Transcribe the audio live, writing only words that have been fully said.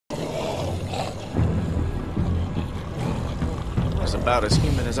was about as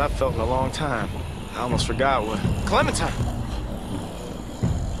human as I've felt in a long time. I almost forgot what... Clementine!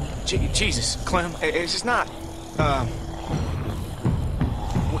 Jesus, Clem, it's just not...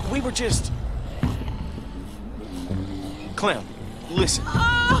 We were just... Clem, listen.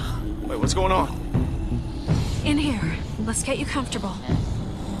 Wait, what's going on? In here. Let's get you comfortable.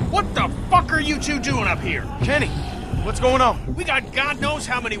 What the fuck are you two doing up here? Kenny, what's going on? We got God knows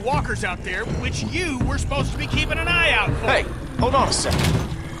how many walkers out there, which you were supposed to be keeping an eye out for. Hey, hold on a second.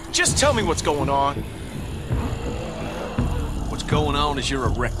 Just tell me what's going on. What's going on is you're a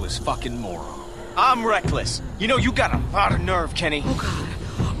reckless fucking moron. I'm reckless. You know, you got a lot of nerve, Kenny. Oh, God.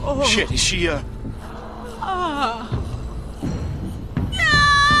 Oh. Shit, is she, No!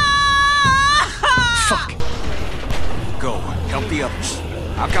 Fuck. Go, help the others.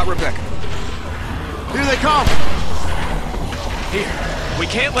 I've got Rebecca. Here they come! Here, we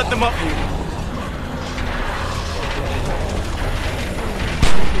can't let them up here.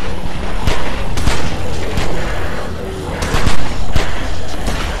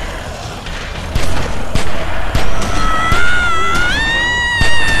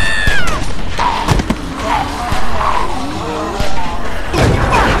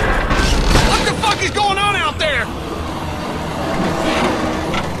 What the fuck is going on out there?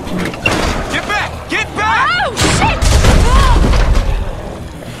 Get back! Get back! Oh, shit!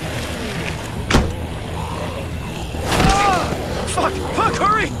 Fuck,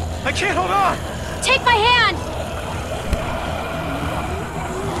 hurry! I can't hold on! Take my hand!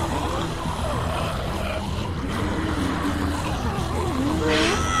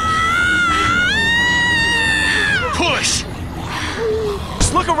 Push!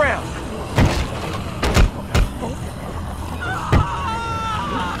 Just look around!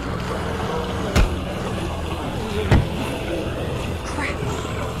 Crap.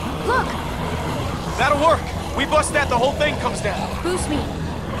 Look! That'll work! We bust that, the whole thing comes down. Boost me.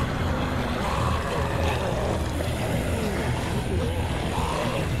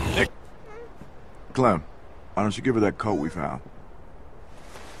 Clem, why don't you give her that coat we found?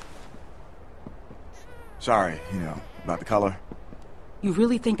 Sorry, about the color. You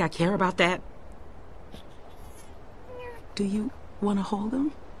really think I care about that? Do you want to hold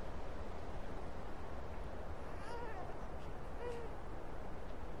him?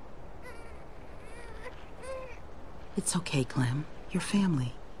 It's okay, Clem. You're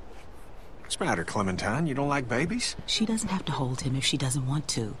family. What's the matter, Clementine? You don't like babies? She doesn't have to hold him if she doesn't want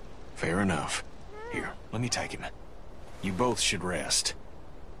to. Fair enough. Here, let me take him. You both should rest.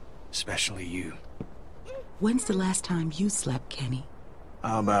 Especially you. When's the last time you slept, Kenny?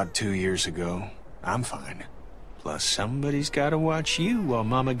 About 2 years ago. I'm fine. Plus, somebody's gotta watch you while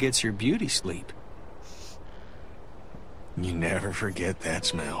Mama gets her beauty sleep. You never forget that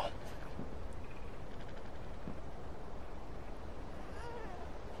smell.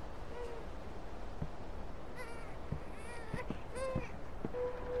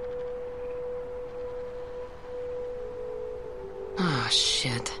 Oh,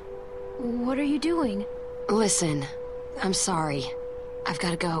 shit. What are you doing? Listen, I'm sorry. I've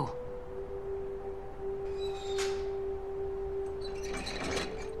gotta go.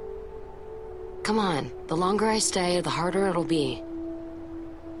 Come on. The longer I stay, the harder it'll be.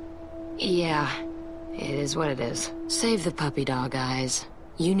 Yeah, it is what it is. Save the puppy dog eyes.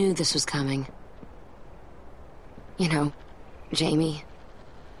 You knew this was coming. You know, Jamie,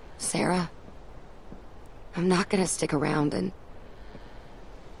 Sarah. I'm not gonna stick around and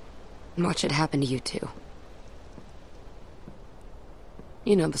watch it happen to you too.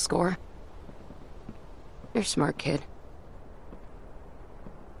 You know the score. You're a smart kid.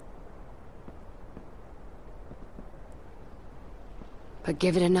 But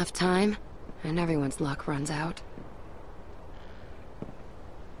give it enough time, and everyone's luck runs out.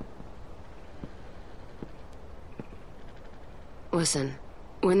 Listen,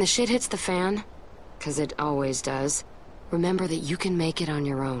 when the shit hits the fan, 'cause it always does, remember that you can make it on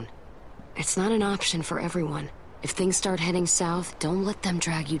your own. It's not an option for everyone. If things start heading south, don't let them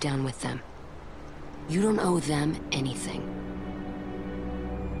drag you down with them. You don't owe them anything.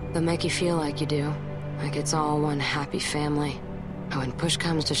 They'll make you feel like you do, like it's all one happy family. And when push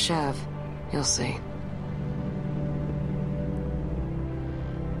comes to shove, you'll see.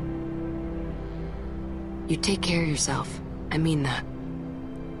 You take care of yourself. I mean that.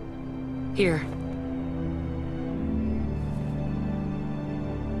 Here.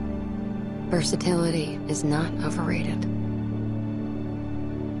 Versatility is not overrated.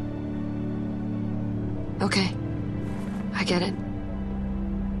 Okay. I get it.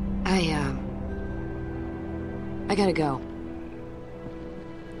 I gotta go.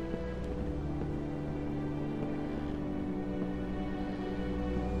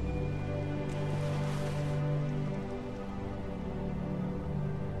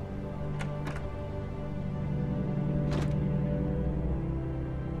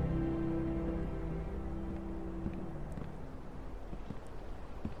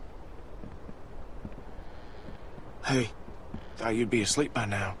 Hey, thought you'd be asleep by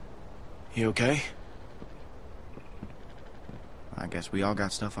now. You okay? I guess we all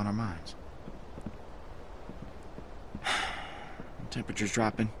got stuff on our minds. Temperature's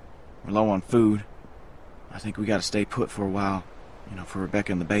dropping. We're low on food. I think we gotta stay put for a while, you know, for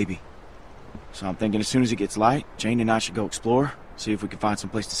Rebecca and the baby. So I'm thinking as soon as it gets light, Jane and I should go explore, see if we can find some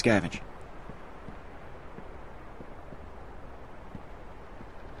place to scavenge.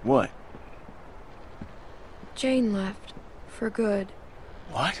 What? Jane left. For good.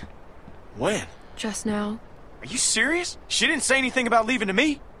 What? When? Just now. Are you serious? She didn't say anything about leaving to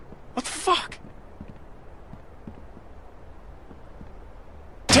me? What the fuck?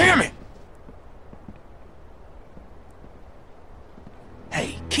 Damn it!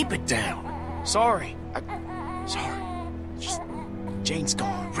 Hey, keep it down. Sorry. Sorry. Just... Jane's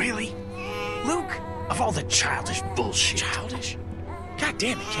gone. Really? Luke, of all the childish bullshit. Childish? God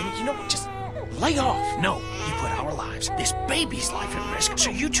damn it, Kenny. You know what? Just lay off. No, you put our lives, this baby's life at risk,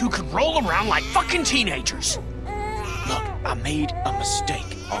 so you two could roll around like fucking teenagers. Look, I made a mistake,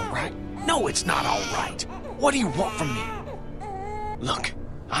 all right? No, it's not all right. What do you want from me? Look,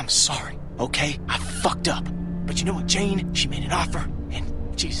 I'm sorry, okay? I fucked up. But you know what, Jane? She made an offer,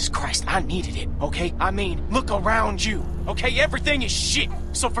 and Jesus Christ, I needed it, okay? I mean, look around you, okay? Everything is shit.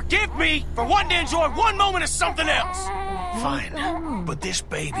 So forgive me for wanting to enjoy one moment of something else. Fine, but this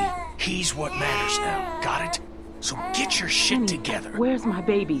baby, he's what matters now, got it? So get your shit Kenny, together. Where's my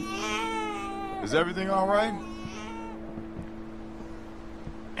baby? Is everything all right?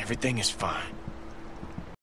 Everything is fine.